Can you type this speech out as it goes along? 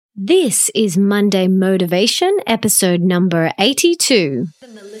This is Monday Motivation, episode number 82.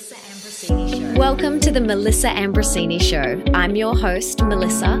 Welcome to the Melissa Ambrosini Show. I'm your host,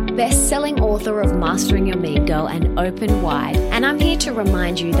 Melissa, best-selling author of Mastering Your Mean Girl and Open Wide, and I'm here to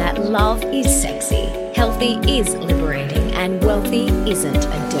remind you that love is sexy, healthy is liberating, and wealthy isn't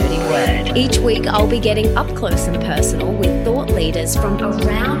a dirty word. Each week, I'll be getting up close and personal with thought leaders from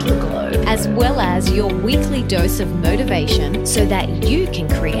around the globe, as well as your weekly dose of motivation so that you can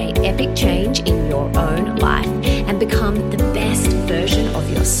create epic change in your own life and become the best version of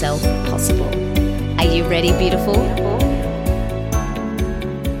yourself possible. Are you ready, beautiful?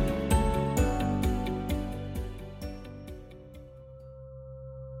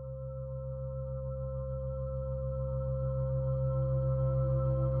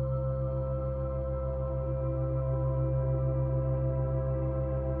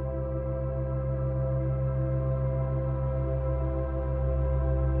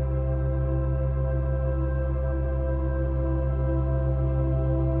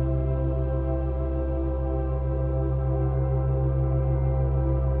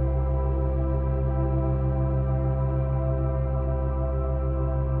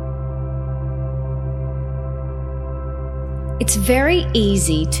 It's very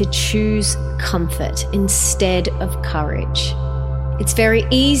easy to choose comfort instead of courage. It's very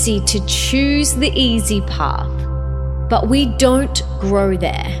easy to choose the easy path, but we don't grow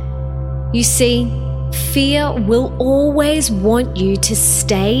there. You see, fear will always want you to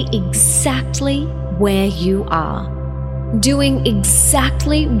stay exactly where you are, doing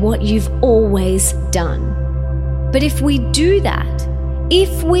exactly what you've always done. But if we do that,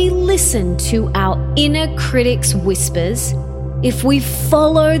 if we listen to our inner critic's whispers, if we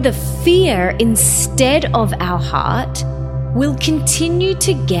follow the fear instead of our heart, we'll continue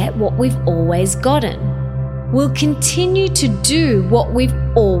to get what we've always gotten. We'll continue to do what we've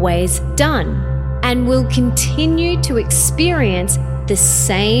always done. And we'll continue to experience the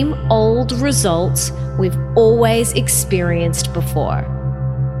same old results we've always experienced before.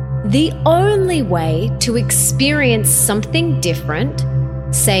 The only way to experience something different,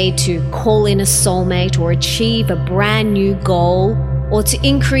 say to call in a soulmate or achieve a brand new goal, or to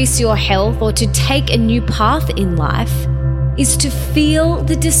increase your health or to take a new path in life, is to feel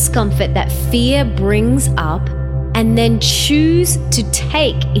the discomfort that fear brings up and then choose to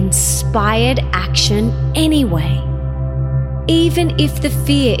take inspired action anyway. Even if the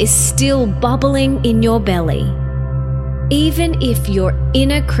fear is still bubbling in your belly, even if your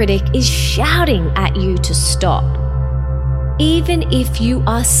inner critic is shouting at you to stop, even if you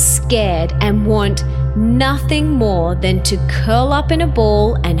are scared and want nothing more than to curl up in a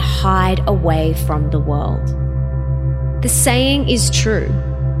ball and hide away from the world. The saying is true.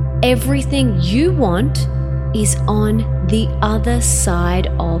 Everything you want is on the other side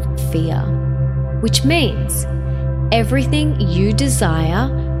of fear, which means everything you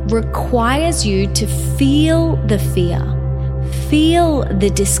desire requires you to feel the fear, feel the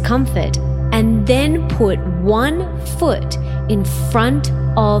discomfort, and then put one foot in front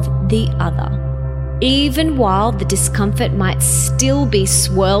of the other, even while the discomfort might still be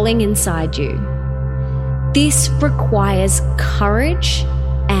swirling inside you. This requires courage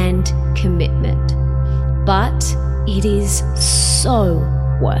and commitment, but it is so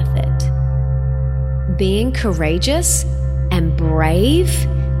worth it. Being courageous and brave,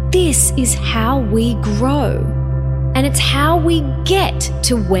 this is how we grow. And it's how we get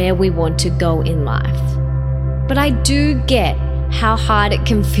to where we want to go in life. But I do get how hard it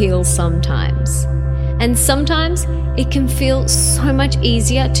can feel sometimes. And sometimes it can feel so much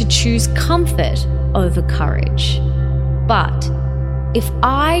easier to choose comfort over courage. But if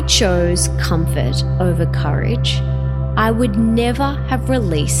I chose comfort over courage, I would never have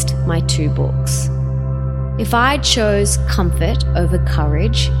released my 2 books. If I chose comfort over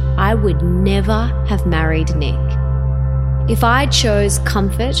courage, I would never have married Nick. If I chose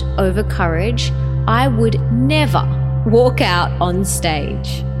comfort over courage, I would never walk out on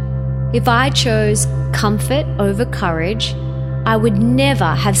stage. If I chose comfort over courage, I would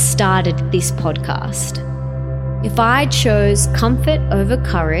never have started this podcast. If I chose comfort over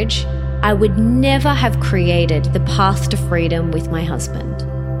courage, I would never have created the Path to Freedom with my husband.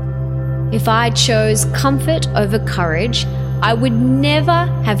 If I chose comfort over courage, I would never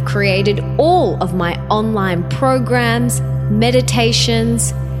have created all of my online programs,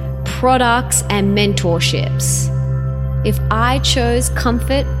 meditations, products, and mentorships. If I chose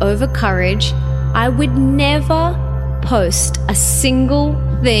comfort over courage, I would never post a single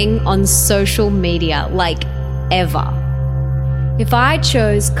thing on social media, like ever. If I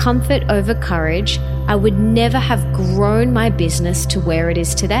chose comfort over courage, I would never have grown my business to where it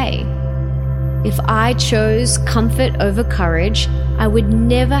is today. If I chose comfort over courage, I would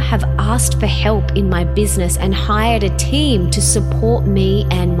never have asked for help in my business and hired a team to support me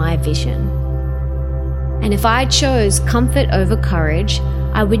and my vision. And if I chose comfort over courage,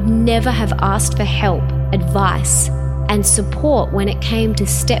 I would never have asked for help, advice, and support when it came to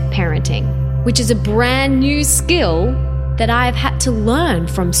step parenting, which is a brand new skill that I've had to learn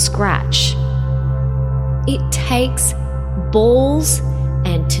from scratch. It takes balls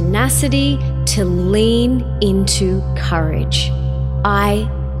and tenacity to lean into courage. I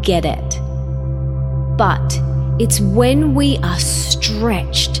get it. But it's when we are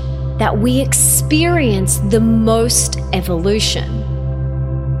stretched that we experience the most evolution.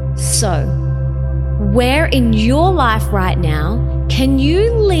 So, where in your life right now can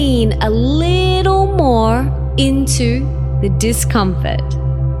you lean a little more into the discomfort?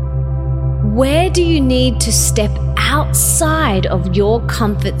 Where do you need to step outside of your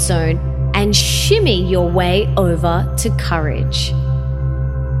comfort zone and shimmy your way over to courage?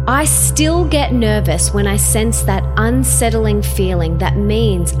 I still get nervous when I sense that unsettling feeling that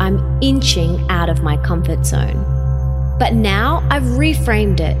means I'm inching out of my comfort zone. But now I've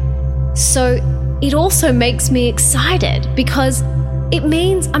reframed it, so it also makes me excited because it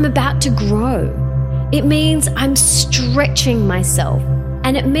means I'm about to grow. It means I'm stretching myself,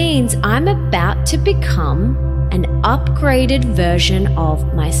 and it means I'm about to become an upgraded version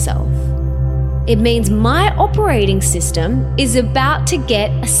of myself. It means my operating system is about to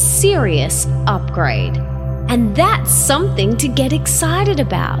get a serious upgrade, and that's something to get excited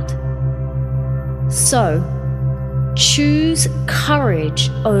about. So, choose courage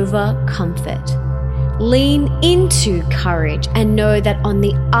over comfort. Lean into courage and know that on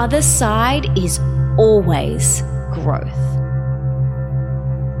the other side is always growth.